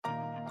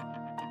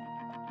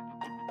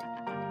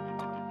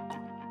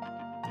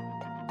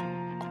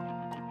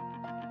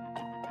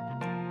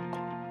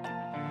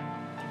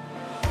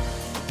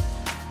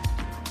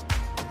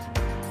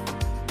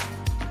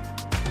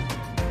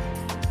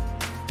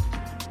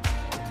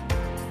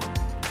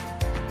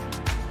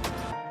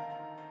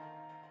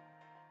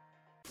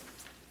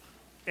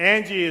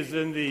Angie is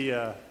in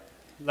the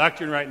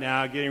lectern right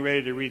now, getting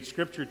ready to read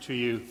Scripture to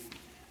you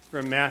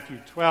from Matthew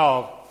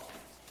 12.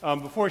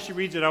 Before she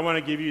reads it, I want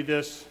to give you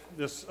this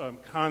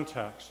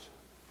context.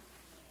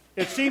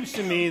 It seems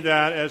to me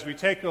that as we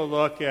take a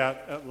look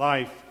at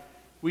life,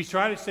 we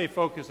try to stay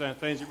focused on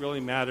things that really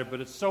matter, but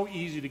it's so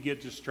easy to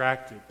get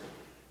distracted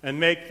and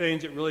make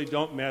things that really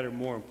don't matter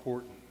more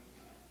important.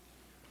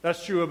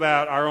 That's true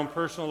about our own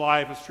personal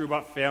life. It's true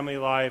about family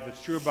life.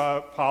 It's true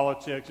about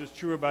politics. It's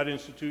true about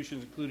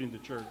institutions, including the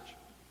church.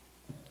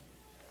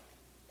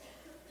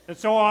 And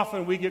so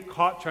often we get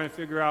caught trying to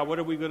figure out what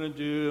are we going to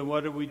do and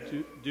what do we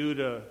do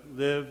to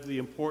live the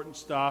important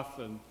stuff.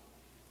 And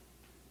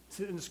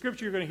in the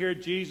Scripture, you're going to hear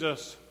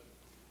Jesus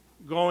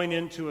going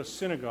into a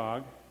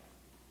synagogue,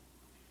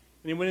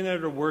 and he went in there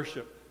to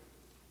worship.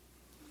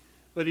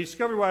 But he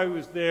discovered while he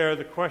was there,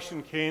 the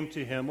question came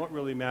to him, what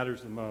really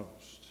matters the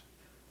most?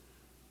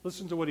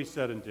 Listen to what he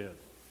said and did.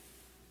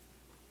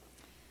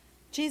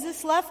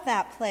 Jesus left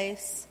that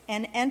place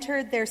and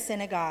entered their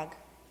synagogue.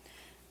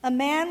 A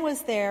man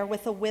was there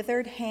with a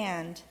withered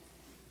hand,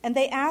 and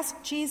they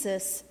asked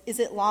Jesus, "Is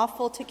it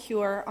lawful to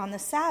cure on the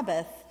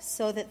Sabbath?"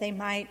 so that they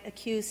might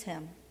accuse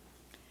him.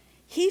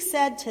 He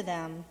said to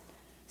them,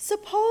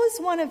 "Suppose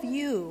one of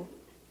you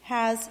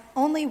has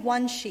only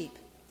one sheep,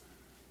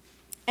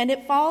 and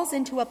it falls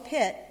into a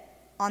pit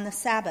on the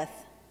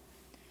Sabbath.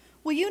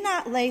 Will you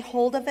not lay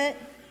hold of it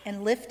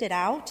and lift it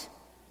out?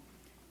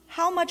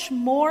 How much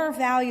more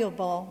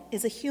valuable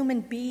is a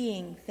human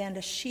being than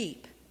a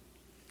sheep?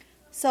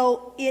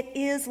 So it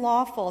is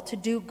lawful to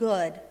do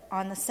good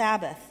on the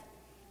Sabbath."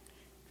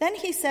 Then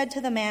he said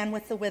to the man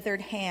with the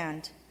withered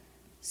hand,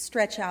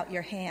 "Stretch out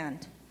your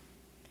hand."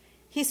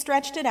 He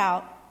stretched it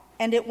out,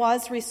 and it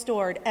was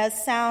restored,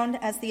 as sound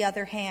as the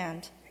other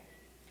hand.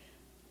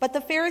 But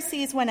the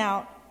Pharisees went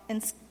out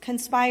and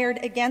conspired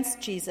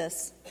against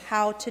Jesus,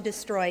 how to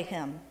destroy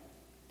him.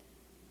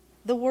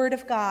 The word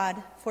of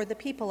God for the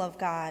people of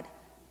God.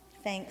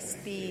 Thanks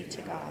be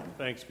to God.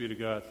 Thanks be to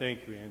God.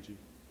 Thank you, Angie.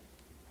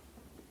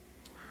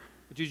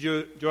 Would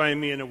you join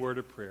me in a word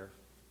of prayer?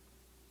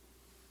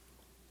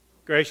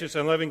 Gracious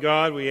and loving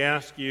God, we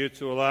ask you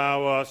to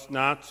allow us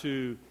not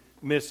to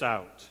miss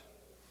out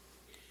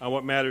on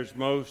what matters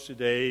most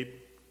today.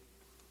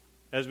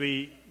 As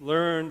we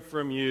learn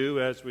from you,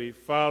 as we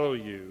follow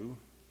you,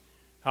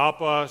 help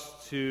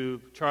us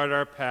to chart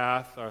our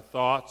path, our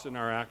thoughts, and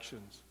our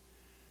actions,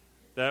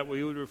 that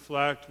we would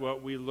reflect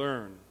what we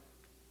learn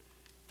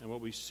and what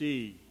we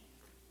see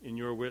in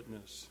your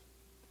witness.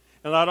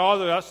 And let all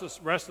the rest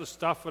of the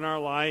stuff in our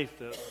life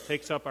that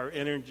takes up our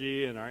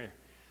energy and our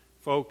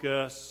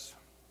focus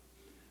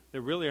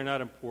that really are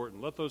not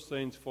important, let those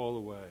things fall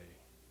away.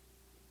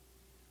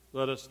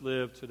 Let us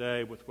live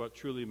today with what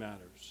truly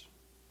matters.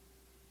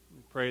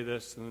 We pray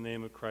this in the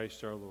name of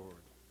Christ our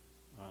Lord.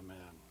 Amen.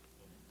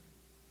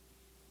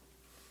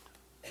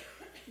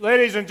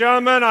 Ladies and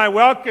gentlemen, I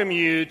welcome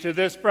you to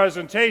this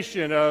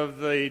presentation of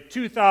the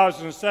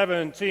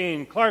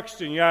 2017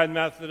 Clarkston United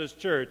Methodist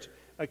Church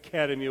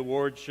Academy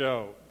Award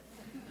Show.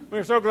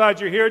 We're so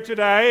glad you're here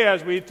today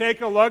as we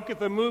take a look at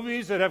the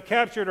movies that have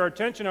captured our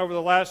attention over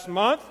the last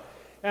month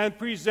and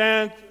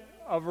present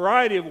a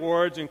variety of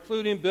awards,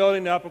 including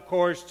building up, of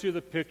course, to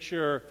the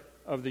picture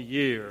of the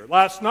year.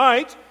 Last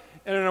night,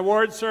 in an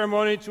award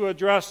ceremony to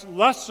address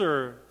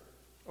lesser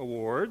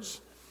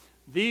awards,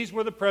 these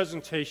were the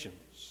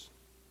presentations.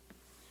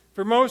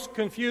 For most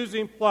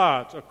confusing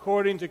plot,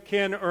 according to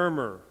Ken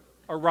Irmer,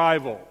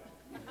 Arrival.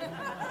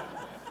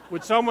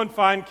 Would someone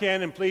find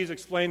Ken and please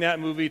explain that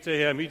movie to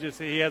him?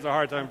 He has a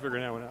hard time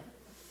figuring that one out.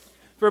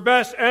 For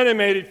best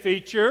animated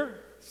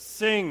feature,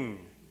 Sing.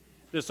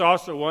 This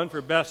also won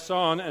for best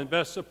song and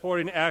best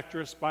supporting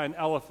actress by an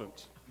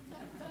elephant.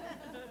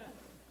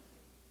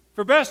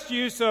 For best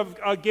use of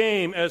a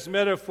game as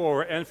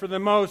metaphor, and for the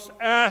most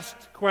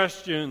asked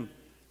question,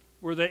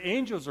 were they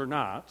angels or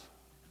not?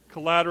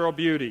 Collateral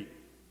Beauty.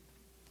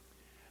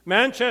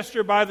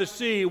 Manchester by the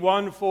Sea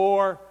won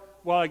for,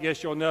 well, I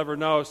guess you'll never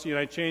know. See,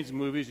 I changed the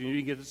movies, and you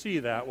didn't get to see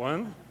that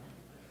one.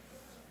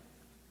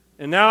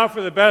 And now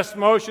for the best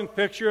motion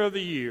picture of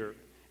the year,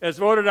 as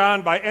voted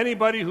on by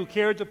anybody who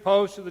cared to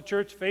post to the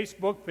church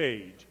Facebook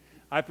page,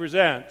 I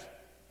present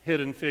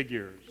Hidden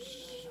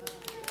Figures.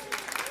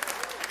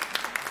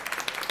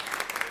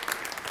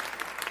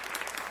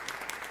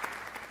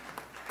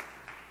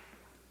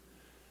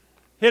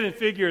 Hidden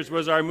Figures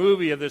was our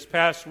movie of this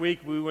past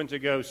week we went to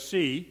go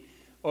see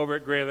over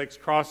at Great Lakes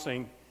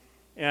Crossing.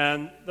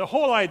 And the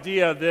whole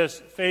idea of this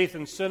Faith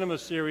and Cinema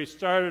series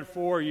started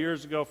 5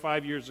 years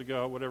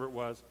ago, whatever it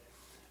was,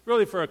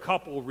 really for a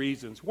couple of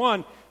reasons.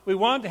 One, we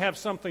wanted to have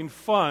something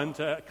fun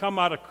to come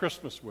out of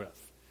Christmas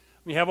with.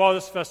 We have all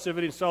this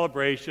festivity and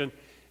celebration,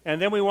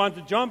 and then we wanted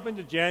to jump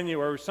into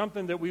January,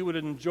 something that we would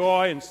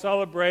enjoy and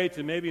celebrate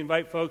and maybe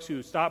invite folks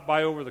who stop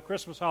by over the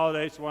Christmas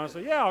holidays to want to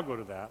say, yeah, I'll go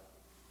to that.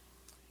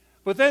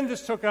 But then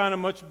this took on a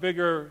much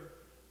bigger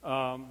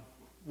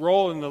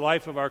role in the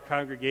life of our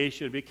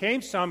congregation. It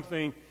became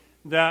something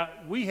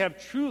that we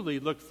have truly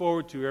looked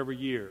forward to every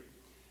year.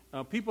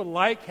 People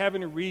like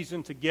having a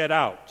reason to get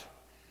out.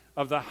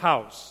 of the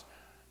house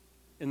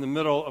in the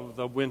middle of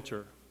the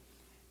winter.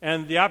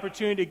 And the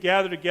opportunity to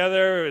gather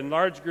together in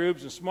large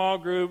groups and small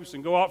groups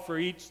and go out for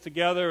eats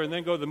together and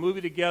then go to the movie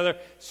together,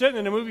 sitting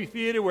in a movie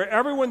theater where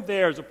everyone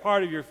there is a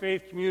part of your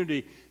faith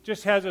community,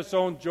 just has its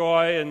own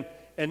joy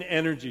and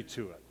energy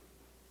to it.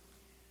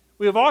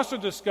 We have also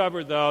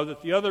discovered, though,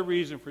 that the other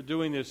reason for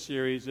doing this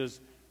series is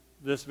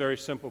this very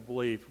simple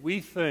belief. We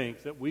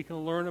think that we can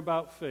learn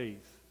about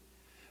faith,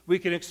 we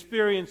can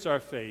experience our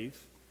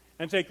faith,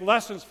 and take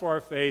lessons for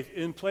our faith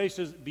in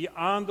places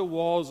beyond the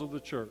walls of the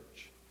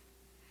church.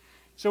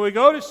 So we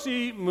go to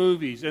see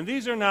movies, and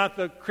these are not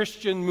the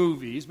Christian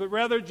movies, but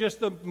rather just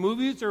the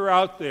movies that are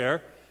out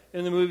there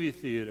in the movie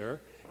theater,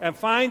 and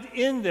find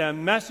in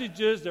them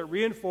messages that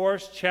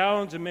reinforce,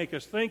 challenge, and make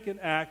us think and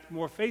act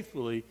more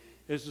faithfully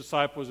as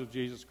disciples of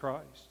Jesus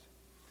Christ.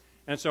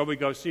 And so we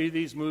go see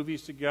these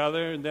movies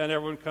together, and then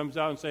everyone comes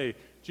out and say,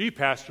 "Gee,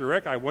 Pastor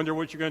Rick, I wonder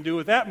what you're going to do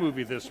with that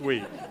movie this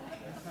week."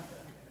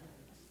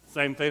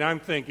 Same thing I'm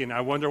thinking.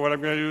 I wonder what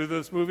I'm going to do with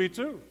this movie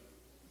too.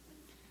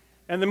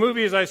 And the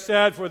movie, as I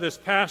said, for this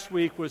past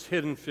week was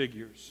Hidden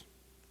Figures.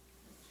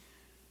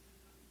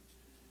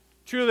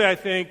 Truly, I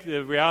think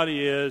the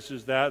reality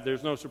is that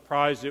there's no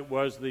surprise it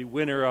was the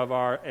winner of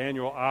our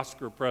annual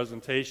Oscar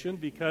presentation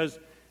because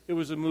it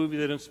was a movie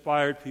that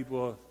inspired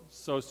people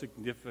so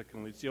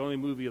significantly. It's the only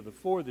movie of the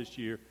 4 this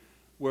year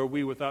where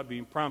we, without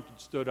being prompted,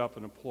 stood up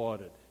and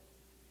applauded.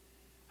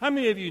 How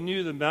many of you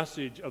knew the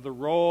message of the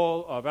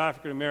role of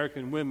African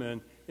American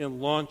women in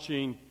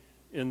launching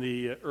in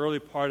the early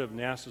part of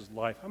NASA's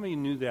life? How many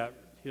knew that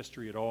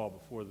history at all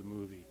before the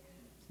movie?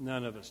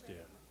 None of us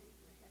did.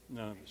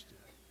 None of us did.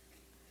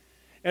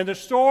 And the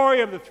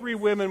story of the 3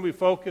 women we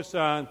focus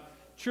on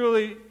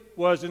truly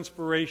was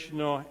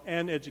inspirational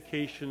and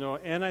educational,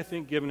 and I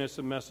think giving us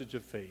a message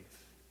of faith.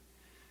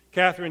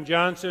 Katherine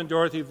Johnson,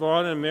 Dorothy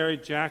Vaughan, and Mary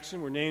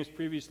Jackson were names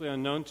previously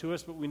unknown to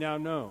us, but we now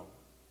know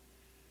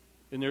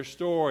in their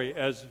story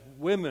as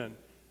women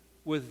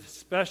with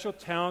special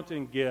talent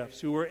and gifts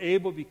who were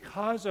able,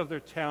 because of their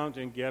talent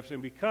and gifts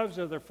and because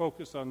of their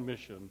focus on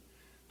mission,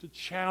 to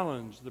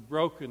challenge the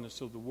brokenness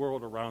of the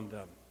world around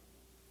them.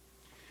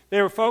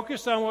 They were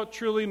focused on what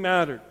truly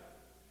mattered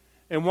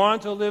and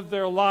wanted to live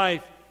their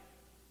life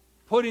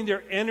putting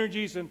their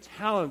energies and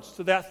talents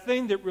to that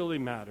thing that really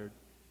mattered,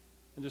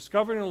 and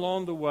discovering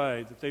along the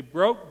way that they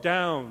broke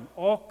down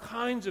all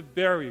kinds of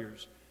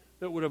barriers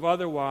that would have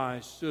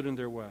otherwise stood in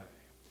their way.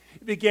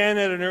 It began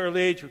at an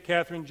early age with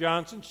Katherine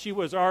Johnson. She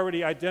was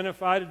already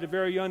identified at a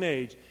very young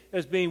age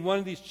as being one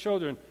of these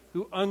children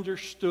who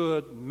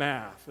understood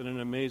math in an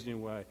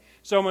amazing way.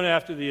 Someone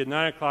after the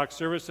 9 o'clock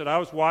service said, "I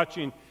was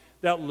watching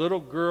that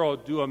little girl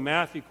do a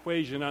math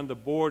equation on the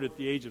board at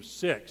the age of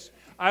 6.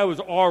 I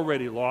was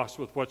already lost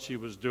with what she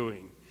was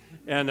doing."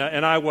 And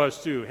I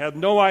was too. Had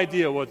no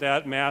idea what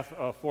that math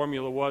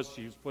formula was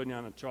she was putting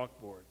on a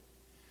chalkboard.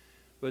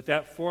 But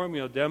that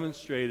formula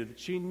demonstrated that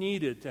she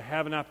needed to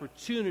have an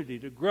opportunity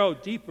to grow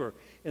deeper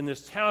in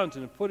this talent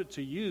and to put it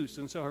to use.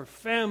 And so her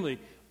family,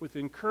 with the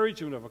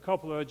encouragement of a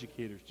couple of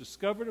educators,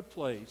 discovered a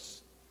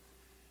place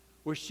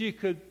where she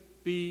could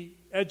be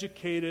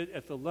educated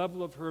at the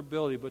level of her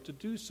ability. But to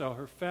do so,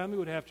 her family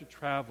would have to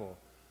travel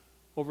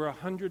over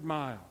 100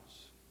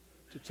 miles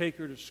to take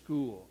her to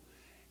school.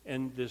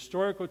 And the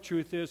historical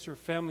truth is her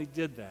family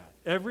did that.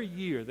 Every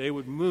year they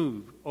would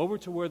move over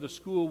to where the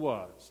school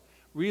was,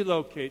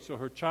 relocate so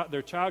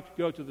their child could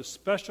go to the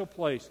special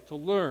place to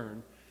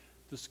learn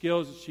the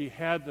skills that she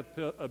had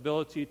the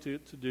ability to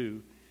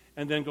do,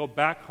 and then go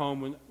back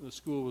home when the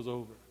school was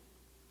over.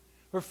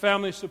 Her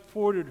family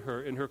supported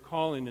her in her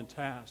calling and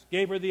task,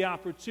 gave her the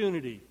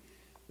opportunity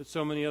that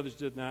so many others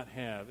did not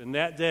have. And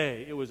that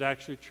day, it was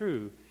actually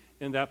true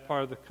in that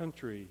part of the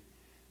country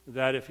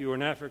that if you were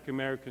an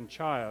African-American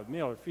child,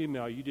 male or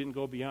female, you didn't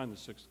go beyond the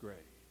 6th grade.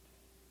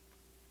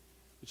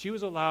 But she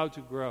was allowed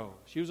to grow.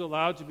 She was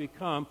allowed to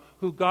become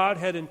who God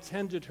had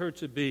intended her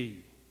to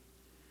be.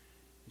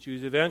 She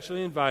was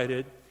eventually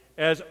invited,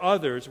 as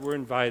others were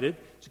invited,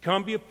 to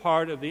come be a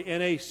part of the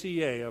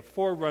NACA, a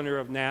forerunner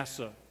of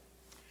NASA.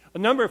 A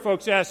number of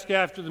folks asked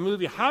after the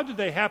movie, how did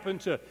they happen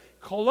to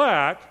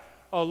collect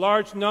a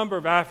large number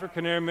of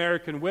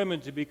African-American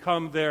women to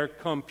become their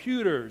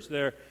computers,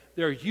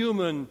 their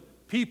human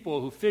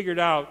people who figured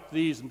out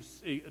these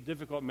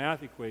difficult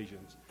math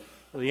equations?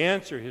 Well, the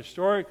answer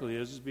historically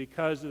is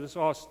because this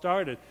all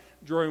started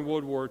during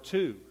World War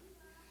II.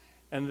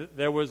 And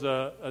there was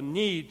a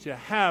need to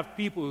have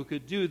people who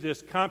could do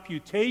this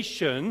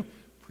computation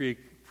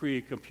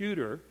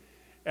pre-computer.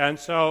 And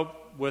so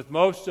with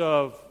most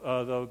of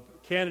the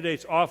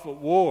candidates off at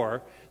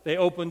war, they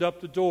opened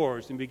up the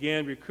doors and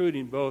began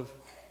recruiting both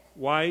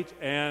white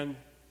and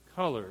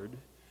colored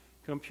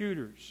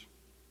computers.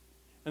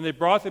 And they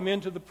brought them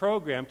into the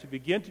program to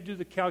begin to do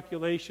the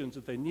calculations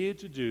that they needed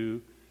to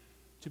do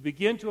to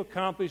begin to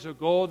accomplish a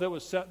goal that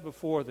was set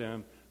before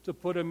them, to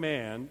put a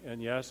man,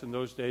 and yes, in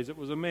those days it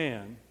was a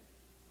man,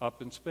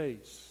 up in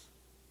space.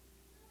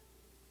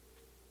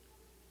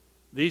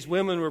 These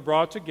women were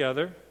brought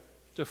together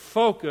to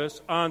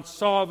focus on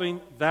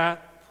solving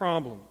that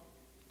problem.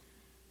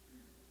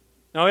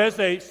 Now, as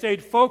they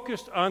stayed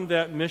focused on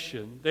that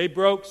mission, they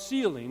broke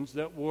ceilings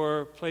that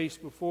were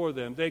placed before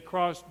them. They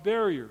crossed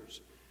barriers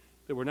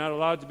that were not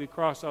allowed to be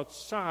crossed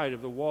outside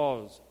of the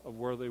walls of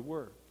where they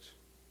worked.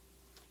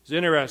 It's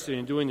interesting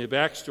in doing the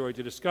backstory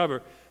to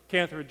discover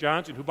Katherine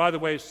Johnson, who, by the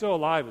way, is still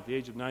alive at the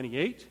age of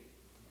 98.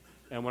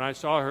 And when I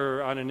saw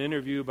her on an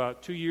interview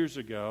about 2 years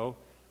ago,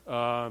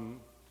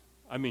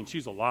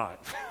 she's alive.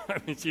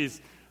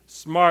 She's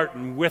smart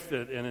and with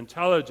it and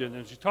intelligent.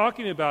 And she's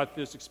talking about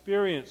this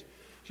experience.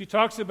 She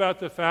talks about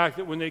the fact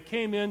that when they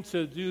came in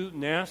to do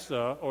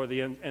NASA, or the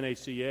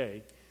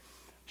NACA,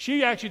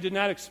 she actually did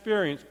not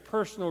experience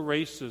personal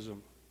racism.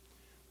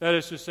 That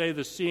is to say,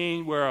 the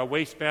scene where a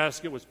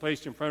wastebasket was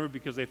placed in front of her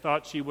because they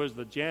thought she was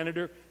the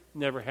janitor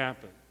never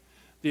happened.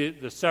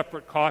 The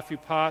separate coffee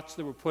pots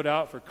that were put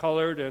out for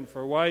colored and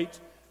for white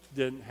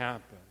didn't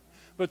happen.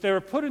 But they were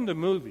put in the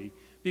movie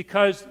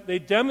because they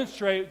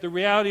demonstrate the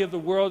reality of the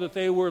world that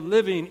they were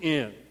living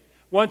in.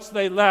 Once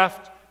they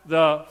left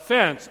the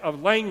fence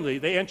of Langley,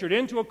 they entered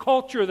into a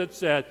culture that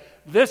said,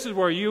 this is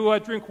where you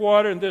drink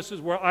water, and this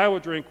is where I will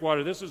drink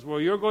water. This is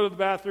where you'll go to the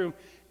bathroom,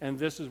 and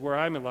this is where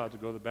I'm allowed to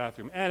go to the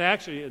bathroom. And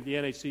actually, in the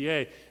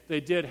NACA, they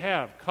did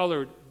have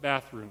colored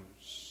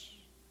bathrooms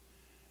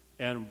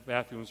and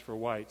bathrooms for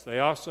whites. They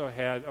also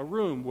had a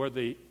room where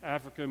the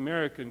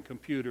African-American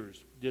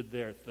computers did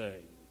their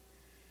thing,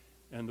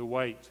 and the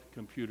white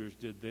computers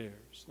did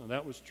theirs. Now,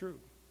 that was true.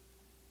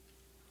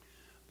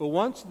 But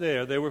once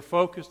there, they were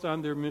focused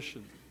on their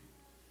mission.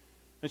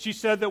 And she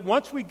said that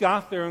once we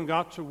got there and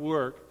got to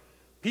work,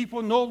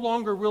 people no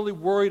longer really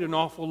worried an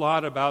awful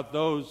lot about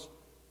those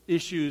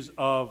issues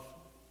of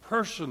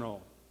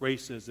personal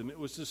racism. It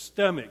was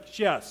systemic.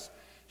 Yes,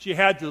 she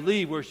had to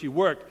leave where she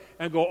worked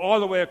and go all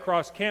the way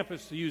across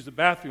campus to use the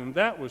bathroom.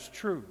 That was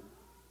true.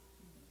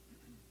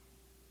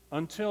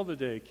 Until the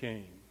day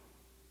came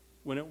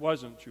when it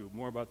wasn't true.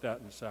 More about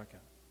that in a second.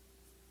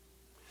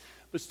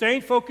 But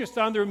staying focused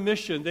on their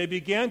mission, they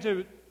began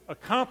to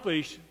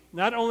accomplish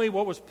not only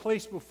what was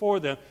placed before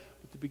them,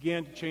 but they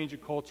began to change the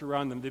culture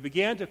around them. They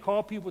began to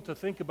call people to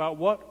think about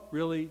what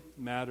really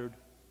mattered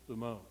the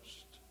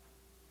most.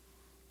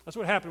 That's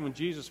what happened when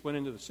Jesus went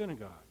into the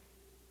synagogue.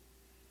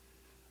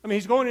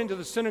 He's going into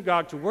the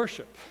synagogue to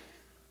worship.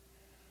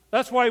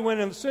 That's why he went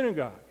in the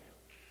synagogue.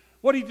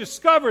 What he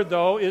discovered,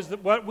 though, is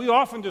that what we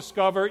often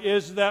discover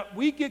is that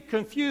we get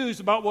confused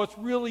about what's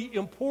really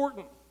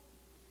important.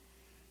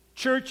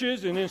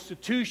 Churches and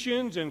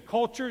institutions and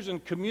cultures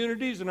and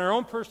communities in our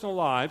own personal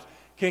lives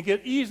can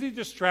get easily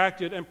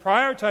distracted and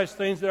prioritize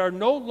things that are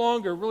no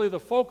longer really the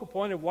focal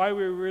point of why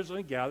we were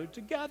originally gathered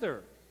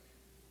together.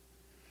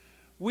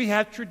 We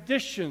have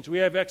traditions, we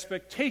have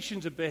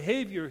expectations of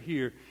behavior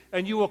here,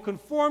 and you will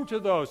conform to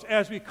those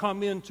as we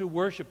come into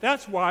worship.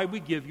 That's why we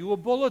give you a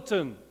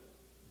bulletin.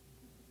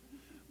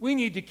 We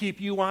need to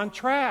keep you on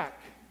track.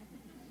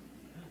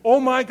 Oh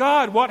my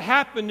God, what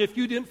happened if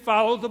you didn't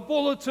follow the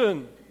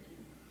bulletin?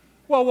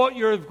 Well, what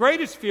your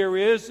greatest fear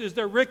is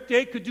that Rick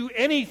Dake could do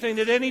anything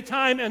at any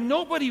time, and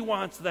nobody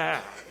wants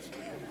that.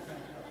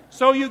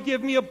 So you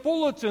give me a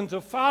bulletin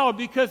to follow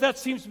because that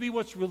seems to be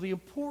what's really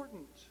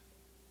important.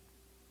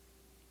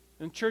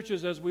 And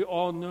churches, as we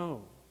all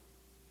know,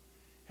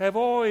 have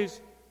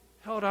always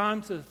held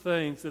on to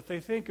things that they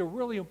think are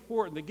really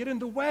important, that get in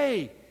the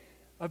way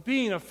of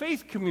being a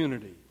faith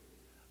community,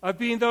 of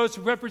being those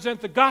who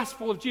represent the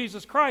gospel of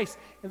Jesus Christ.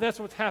 And that's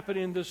what's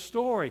happening in this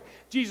story.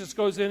 Jesus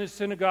goes in his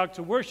synagogue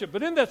to worship.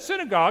 But in that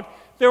synagogue,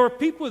 there were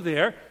people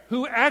there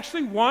who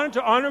actually wanted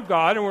to honor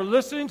God and were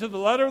listening to the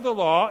letter of the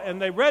law, and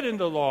they read in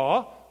the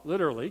law,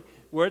 literally,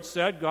 where it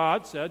said,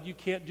 God said, you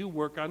can't do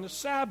work on the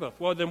Sabbath.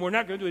 Well, then we're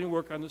not going to do any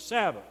work on the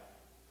Sabbath.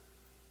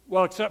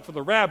 Well, except for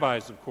the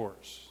rabbis, of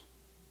course.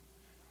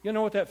 You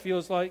know what that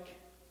feels like?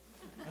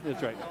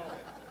 That's right.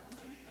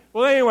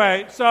 Well,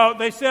 anyway, so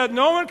they said,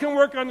 no one can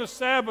work on the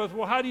Sabbath.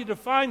 Well, how do you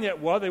define that?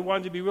 Well, they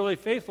wanted to be really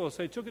faithful, so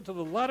they took it to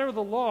the letter of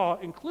the law,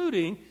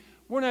 including,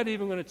 we're not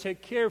even going to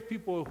take care of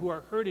people who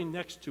are hurting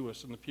next to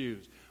us in the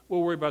pews.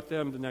 We'll worry about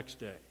them the next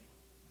day.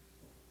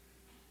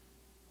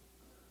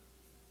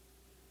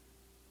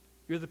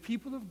 You're the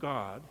people of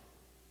God,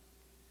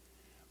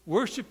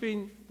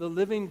 worshiping the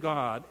living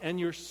God, and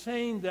you're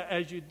saying that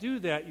as you do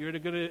that, you're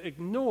going to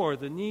ignore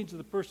the needs of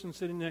the person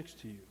sitting next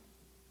to you.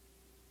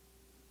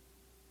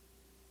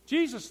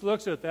 Jesus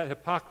looks at that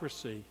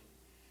hypocrisy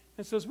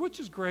and says, which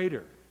is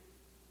greater?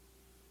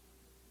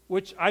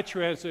 Which I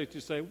translate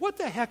to say, what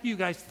the heck are you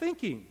guys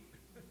thinking?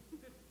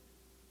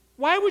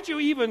 Why would you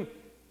even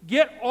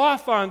get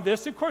off on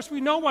this? Of course,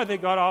 we know why they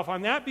got off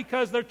on that,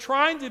 because they're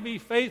trying to be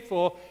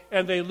faithful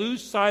and they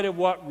lose sight of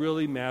what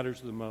really matters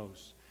the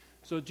most.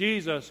 So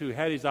Jesus, who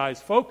had his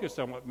eyes focused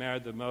on what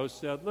mattered the most,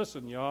 said,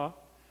 listen, y'all,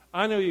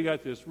 I know you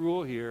got this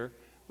rule here,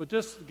 but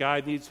this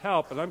guy needs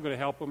help, and I'm going to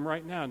help him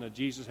right now. Now,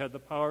 Jesus had the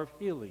power of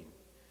healing,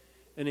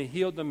 and he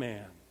healed the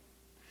man.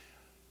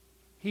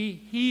 He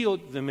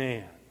healed the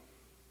man.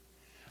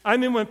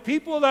 When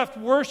people left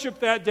worship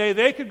that day,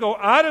 they could go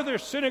out of their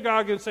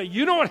synagogue and say,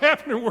 you know what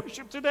happened in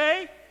worship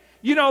today?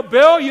 You know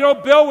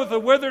Bill with a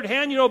withered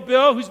hand? You know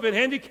Bill who's been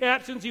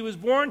handicapped since he was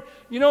born?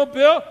 You know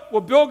Bill?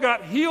 Well, Bill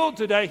got healed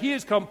today. He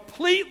is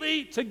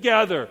completely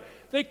together.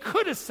 They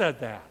could have said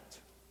that.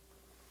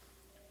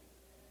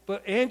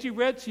 But Angie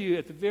read to you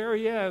at the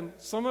very end,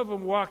 some of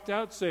them walked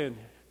out saying,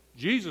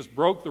 Jesus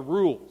broke the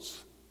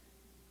rules.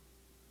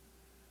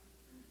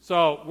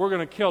 So we're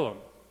going to kill him.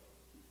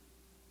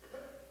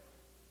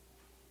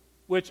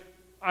 Which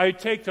I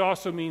take to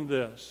also mean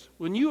this.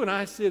 When you and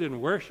I sit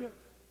in worship,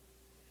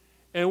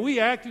 and we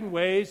act in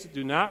ways that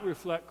do not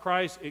reflect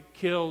Christ, it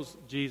kills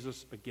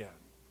Jesus again.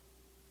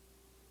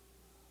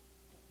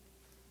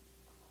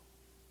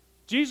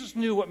 Jesus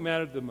knew what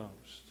mattered the most.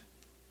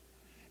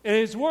 And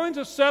he's willing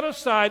to set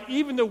aside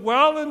even the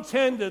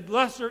well-intended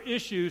lesser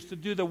issues to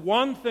do the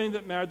one thing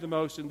that mattered the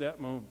most in that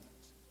moment.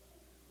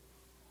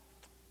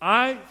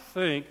 I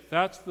think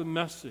that's the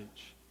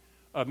message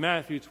of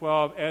Matthew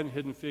 12 and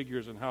Hidden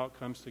Figures and how it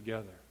comes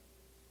together.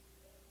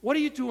 What are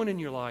you doing in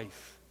your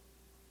life?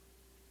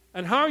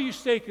 And how are you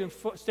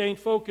staying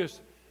focused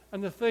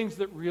on the things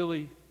that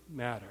really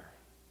matter?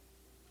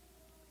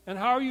 And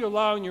how are you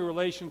allowing your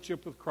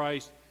relationship with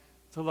Christ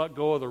to let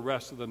go of the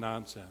rest of the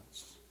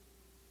nonsense?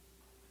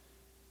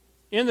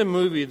 In the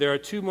movie, there are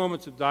two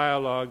moments of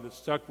dialogue that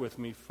stuck with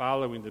me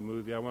following the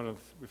movie. I want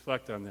to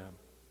reflect on them.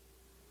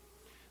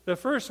 The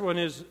first one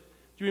is,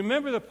 do you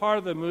remember the part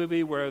of the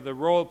movie where the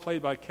role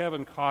played by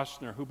Kevin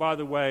Costner, who, by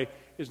the way,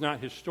 is not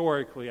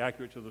historically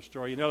accurate to the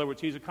story. In other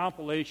words, he's a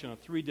compilation of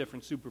 3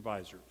 different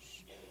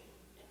supervisors.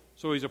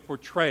 So he's a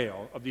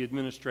portrayal of the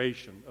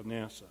administration of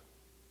NASA.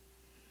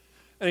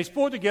 And he's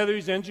pulled together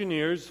these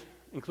engineers,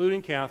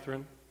 including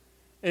Catherine,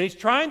 and he's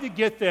trying to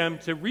get them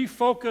to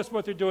refocus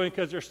what they're doing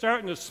because they're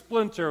starting to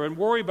splinter and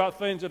worry about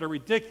things that are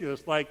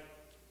ridiculous, like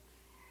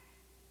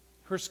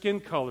her skin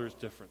color is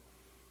different.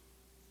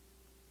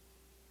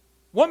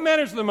 What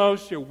matters the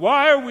most here?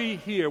 Why are we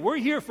here? We're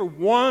here for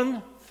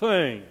one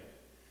thing,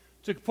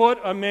 to put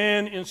a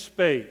man in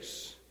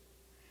space.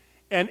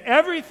 And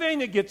everything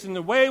that gets in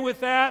the way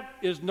with that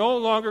is no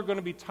longer going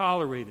to be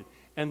tolerated.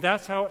 And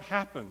that's how it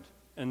happened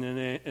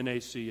in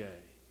ACA.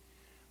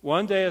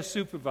 One day a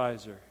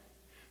supervisor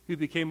who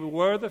became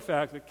aware of the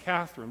fact that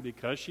Catherine,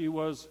 because she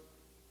was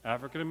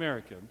African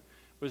American,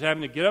 was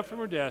having to get up from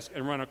her desk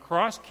and run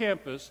across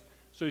campus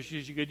so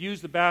she could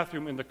use the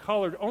bathroom in the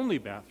colored-only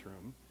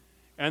bathroom,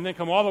 and then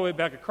come all the way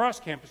back across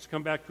campus to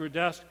come back to her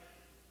desk.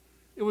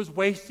 It was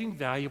wasting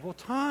valuable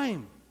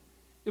time.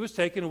 It was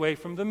taken away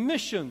from the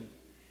mission.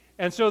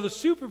 And so the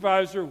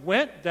supervisor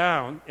went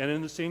down, and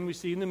in the scene we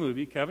see in the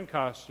movie, Kevin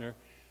Costner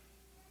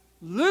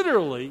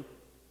literally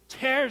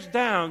tears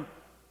down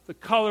the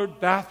colored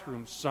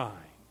bathroom sign.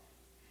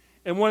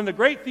 And one of the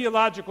great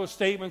theological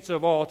statements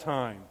of all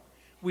time,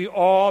 we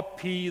all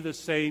pee the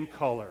same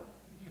color.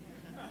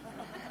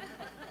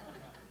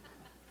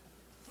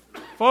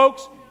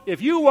 Folks,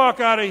 if you walk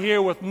out of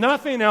here with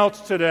nothing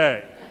else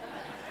today,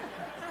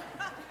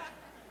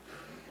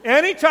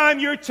 anytime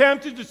you're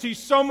tempted to see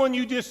someone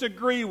you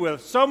disagree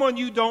with, someone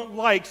you don't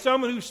like,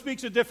 someone who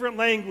speaks a different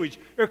language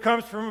or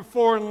comes from a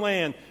foreign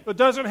land, or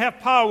doesn't have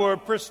power or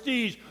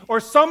prestige, or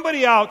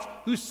somebody else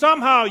who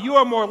somehow you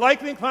are more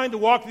likely inclined to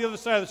walk the other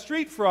side of the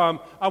street from,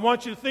 I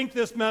want you to think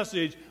this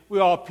message, we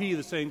all pee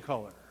the same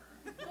color.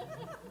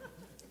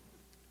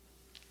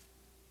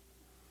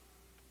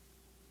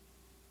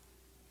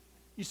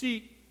 You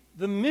see,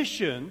 the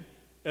mission,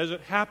 as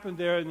it happened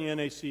there in the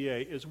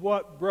NACA, is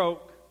what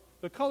broke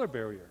the color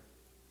barrier.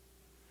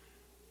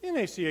 The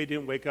NACA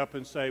didn't wake up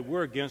and say,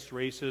 we're against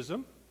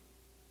racism.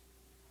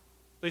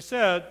 They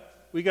said,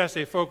 we got to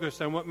stay focused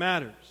on what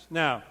matters.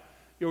 Now,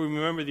 you'll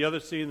remember the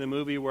other scene in the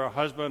movie where a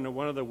husband or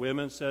one of the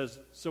women says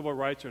civil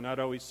rights are not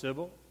always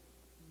civil?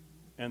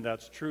 And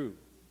that's true.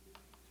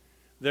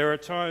 There are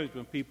times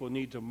when people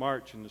need to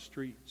march in the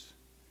streets.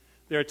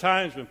 There are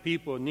times when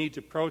people need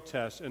to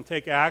protest and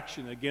take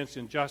action against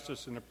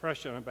injustice and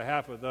oppression on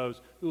behalf of those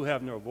who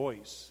have no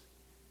voice.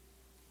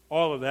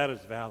 All of that is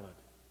valid.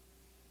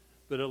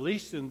 But at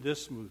least in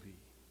this movie,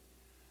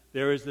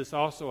 there is this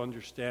also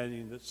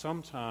understanding that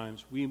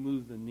sometimes we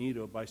move the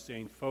needle by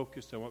staying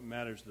focused on what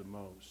matters the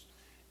most,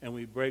 and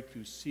we break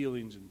through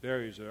ceilings and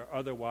barriers that are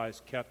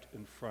otherwise kept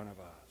in front of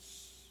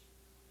us.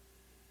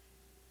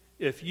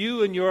 If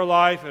you in your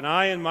life and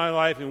I in my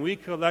life and we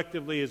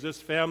collectively as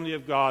this family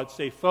of God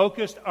stay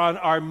focused on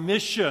our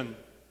mission,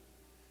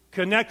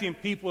 connecting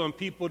people and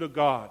people to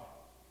God.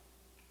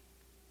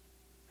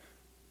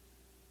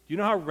 Do you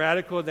know how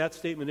radical that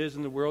statement is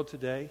in the world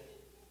today?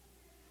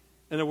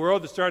 In a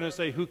world that's starting to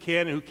say who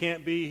can and who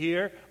can't be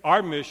here,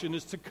 our mission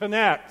is to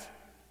connect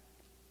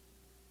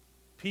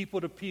people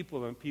to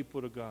people and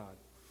people to God.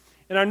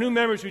 And our new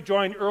members who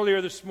joined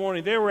earlier this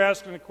morning, they were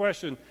asking the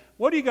question,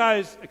 what do you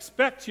guys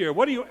expect here?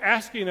 What are you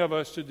asking of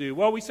us to do?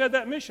 Well, we said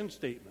that mission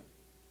statement.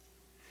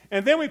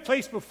 And then we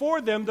placed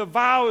before them the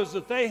vows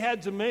that they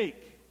had to make.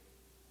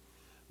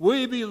 Will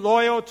you be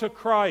loyal to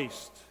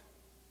Christ?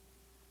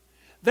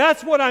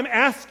 That's what I'm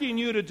asking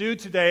you to do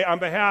today on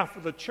behalf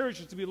of the church,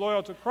 is to be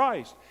loyal to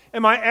Christ.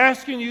 Am I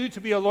asking you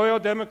to be a loyal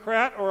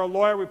Democrat or a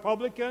loyal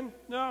Republican?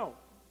 No.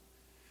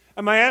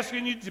 Am I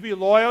asking you to be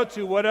loyal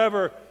to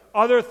whatever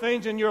other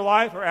things in your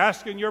life are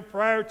asking your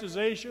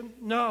prioritization?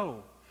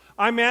 No.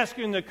 I'm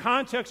asking in the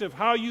context of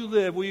how you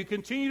live, will you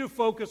continue to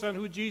focus on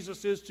who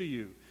Jesus is to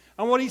you,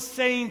 on what he's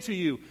saying to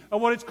you, on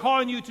what he's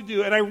calling you to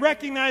do? And I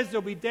recognize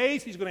there'll be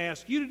days he's going to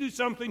ask you to do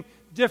something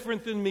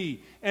different than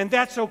me. And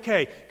that's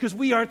okay, because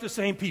we aren't the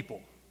same people.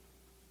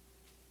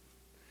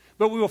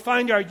 But we will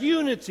find our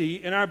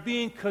unity in our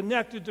being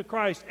connected to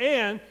Christ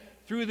and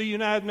through the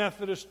United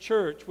Methodist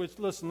Church, which,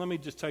 listen, let me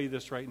just tell you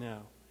this right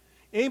now.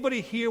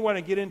 Anybody here want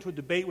to get into a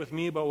debate with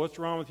me about what's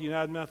wrong with the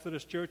United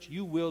Methodist Church?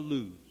 You will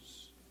lose.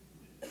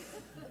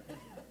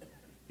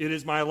 It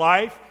is my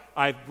life.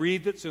 I've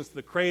breathed it since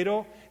the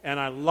cradle, and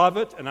I love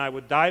it, and I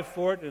would die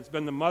for it, and it's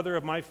been the mother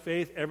of my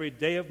faith every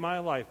day of my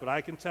life. But I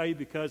can tell you,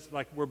 because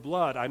like we're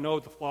blood, I know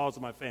the flaws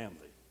of my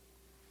family.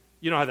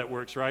 You know how that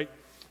works, right?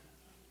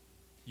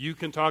 You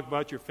can talk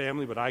about your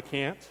family, but I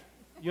can't.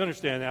 You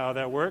understand how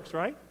that works,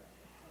 right?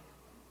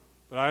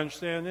 But I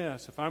understand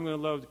this. If I'm going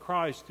to love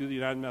Christ through the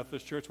United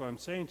Methodist Church, what I'm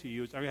saying to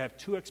you is I'm going to have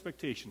two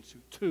expectations.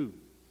 Two.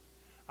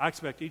 I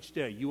expect each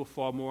day you will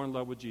fall more in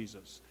love with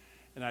Jesus.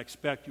 And I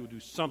expect you will do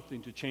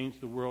something to change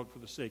the world for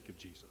the sake of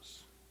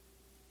Jesus.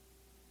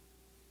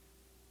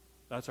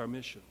 That's our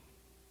mission.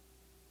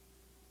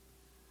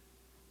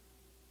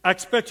 I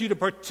expect you to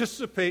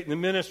participate in the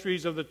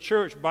ministries of the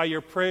church by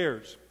your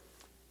prayers.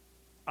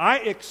 I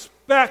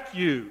expect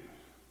you,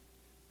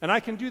 and I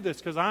can do this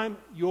because I'm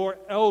your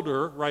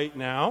elder right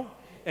now,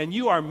 and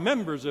you are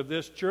members of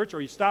this church,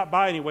 or you stop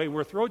by anyway, and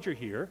we're thrilled you're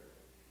here.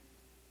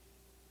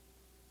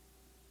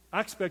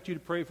 I expect you to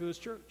pray for this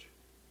church.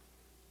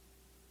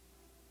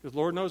 Because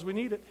Lord knows we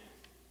need it.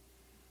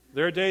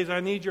 There are days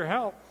I need your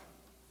help.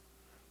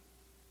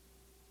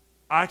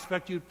 I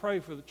expect you to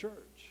pray for the church.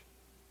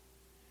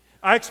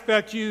 I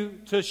expect you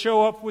to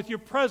show up with your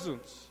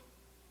presence.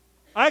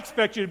 I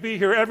expect you to be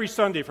here every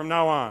Sunday from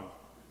now on.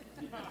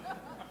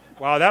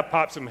 Wow, that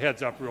popped some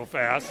heads up real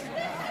fast.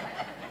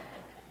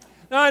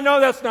 Now, I know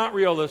that's not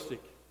realistic.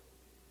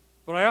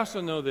 But I also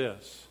know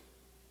this.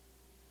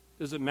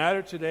 Does it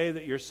matter today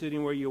that you're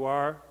sitting where you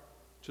are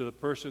to the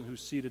person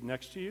who's seated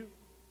next to you?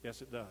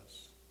 Yes, it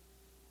does.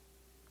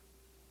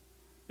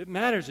 It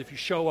matters if you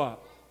show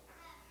up.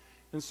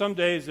 And some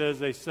days, as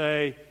they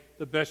say,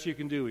 the best you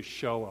can do is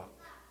show up.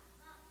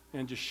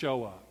 And just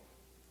show up.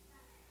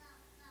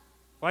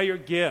 By your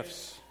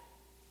gifts.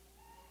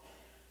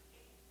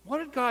 What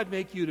did God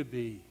make you to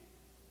be?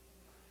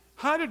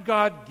 How did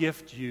God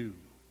gift you?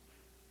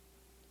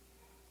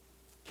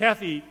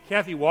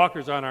 Kathy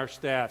Walker's on our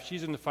staff.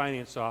 She's in the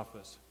finance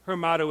office. Her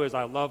motto is,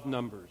 I love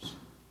numbers.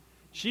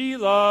 She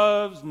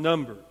loves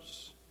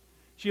numbers.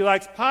 She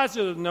likes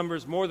positive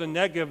numbers more than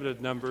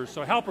negative numbers,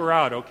 so help her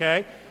out,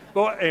 okay?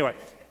 But anyway,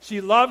 she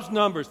loves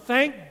numbers.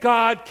 Thank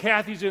God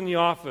Kathy's in the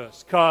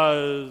office,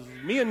 because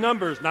me and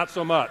numbers, not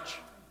so much.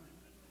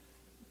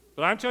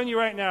 But I'm telling you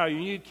right now, you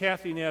need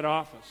Kathy in that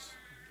office.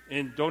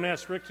 And don't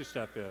ask Rick to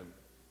step in.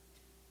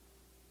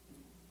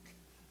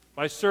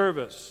 By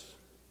service.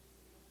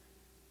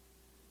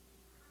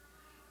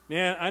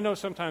 Man, I know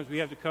sometimes we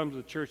have to come to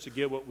the church to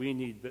get what we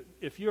need, but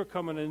if you're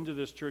coming into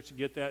this church to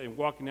get that and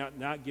walking out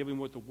not giving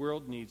what the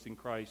world needs in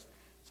Christ,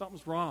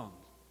 something's wrong.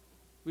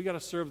 We got to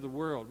serve the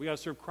world. We got to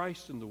serve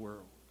Christ in the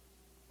world.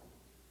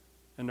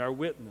 And our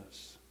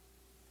witness.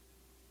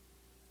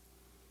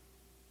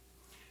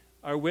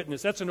 Our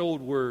witness, that's an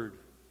old word.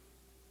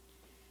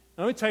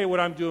 Now, let me tell you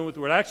what I'm doing with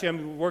the word. Actually,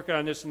 I'm working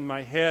on this in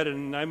my head,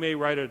 and I may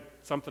write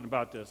something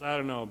about this. I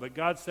don't know, but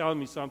God's telling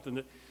me something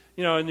that,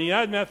 you know, in the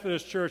United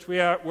Methodist Church,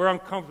 we're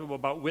uncomfortable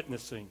about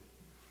witnessing.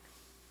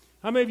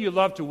 How many of you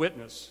love to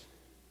witness?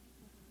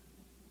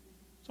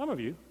 Some of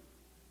you.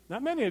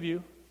 Not many of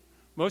you.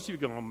 Most of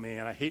you go, oh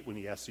man, I hate when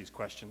he asks these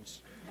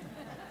questions.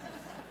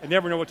 I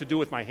never know what to do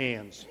with my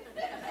hands.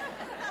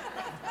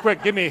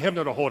 Quick, give me a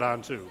hymnal to hold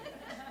on to.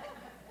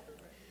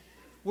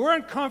 We're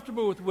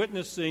uncomfortable with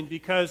witnessing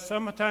because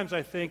sometimes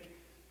I think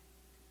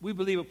we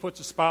believe it puts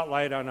a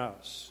spotlight on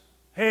us.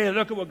 Hey,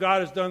 look at what God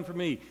has done for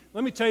me.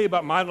 Let me tell you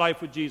about my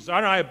life with Jesus.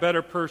 Aren't I a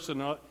better person?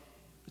 But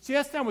see,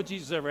 that's not what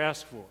Jesus ever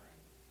asked for.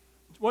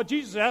 What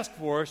Jesus asked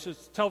for is to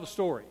tell the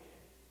story.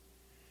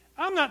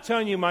 I'm not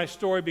telling you my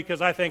story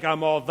because I think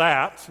I'm all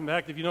that. In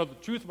fact, if you know the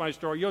truth of my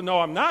story, you'll know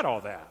I'm not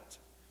all that.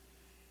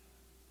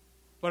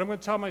 But I'm going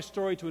to tell my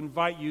story to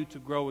invite you to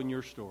grow in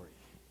your story.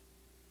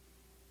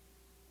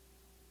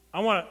 I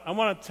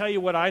want to tell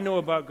you what I know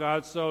about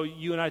God so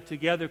you and I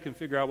together can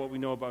figure out what we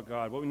know about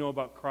God, what we know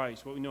about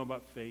Christ, what we know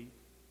about faith.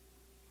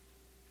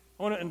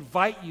 I want to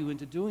invite you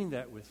into doing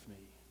that with me.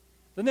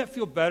 Doesn't that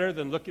feel better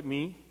than look at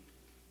me?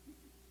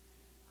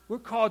 We're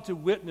called to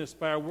witness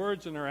by our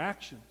words and our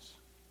actions.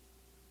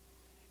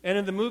 And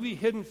in the movie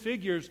Hidden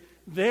Figures,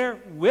 their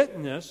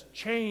witness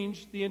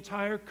changed the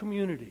entire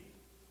community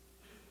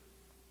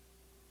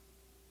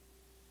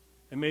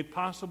and made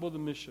possible the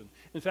mission.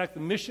 In fact, the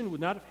mission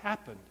would not have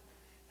happened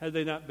had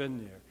they not been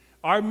there.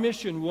 Our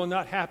mission will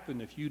not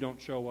happen if you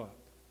don't show up.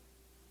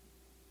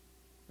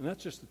 And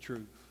that's just the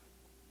truth.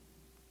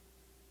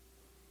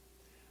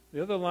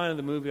 The other line of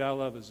the movie I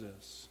love is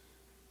this.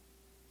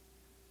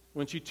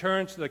 When she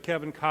turns to the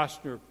Kevin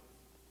Costner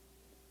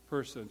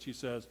person, she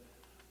says,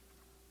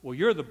 well,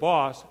 you're the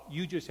boss.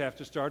 You just have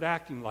to start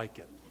acting like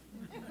it.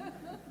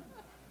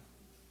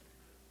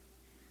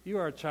 You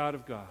are a child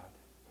of God.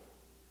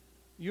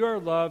 You are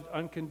loved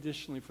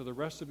unconditionally for the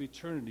rest of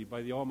eternity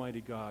by the Almighty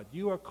God.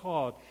 You are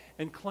called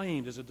and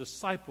claimed as a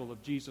disciple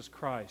of Jesus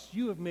Christ.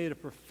 You have made a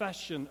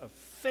profession of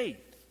faith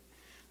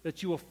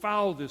that you will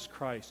follow this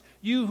Christ.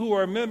 You who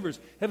are members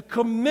have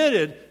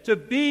committed to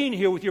being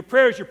here with your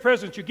prayers, your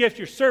presence, your gift,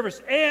 your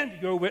service,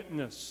 and your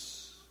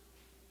witness.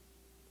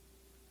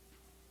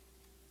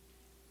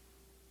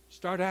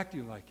 Start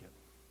acting like it.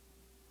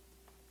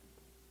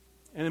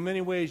 And in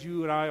many ways,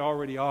 you and I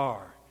already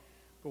are.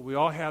 But we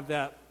all have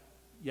that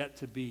yet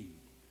to be.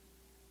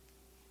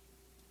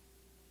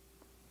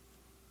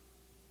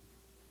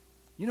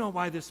 You know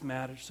why this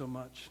matters so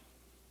much?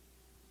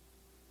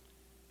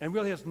 And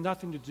really has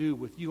nothing to do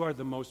with you are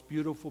the most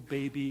beautiful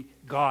baby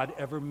God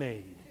ever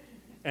made.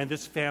 And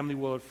this family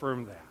will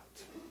affirm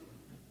that.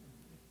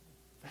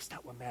 That's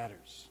not what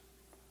matters.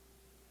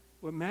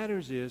 What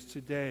matters is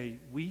today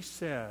we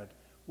said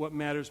what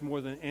matters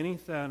more than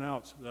anything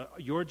else.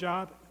 Your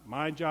job,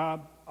 my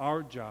job,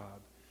 our job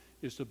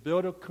is to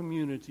build a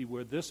community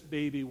where this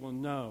baby will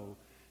know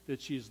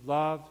that she is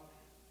loved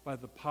by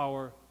the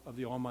power of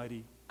the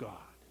Almighty God.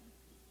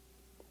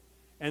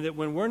 And that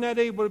when we're not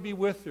able to be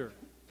with her,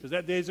 because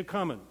that day's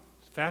a-coming,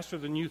 faster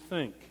than you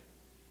think,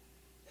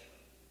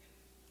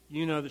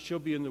 you know that she'll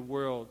be in the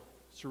world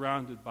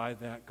surrounded by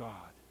that God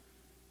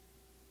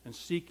and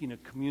seeking a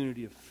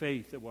community of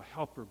faith that will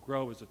help her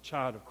grow as a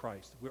child of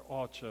Christ. We're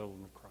all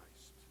children of Christ.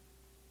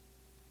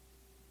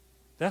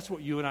 That's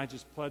what you and I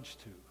just pledged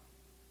to.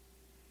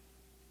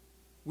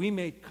 We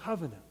made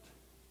covenant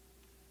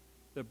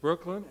that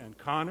Brooklyn and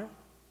Connor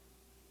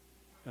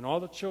and all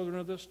the children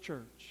of this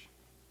church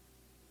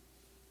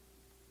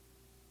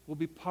will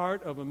be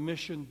part of a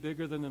mission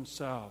bigger than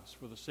themselves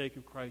for the sake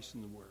of Christ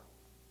in the world.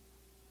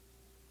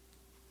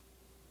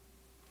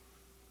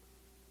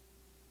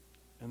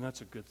 And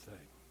that's a good thing.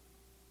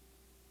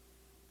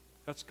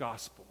 That's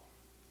gospel.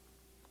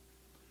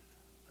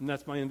 And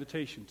that's my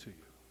invitation to you.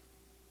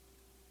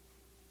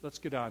 Let's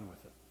get on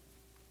with it.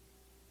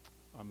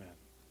 Amen.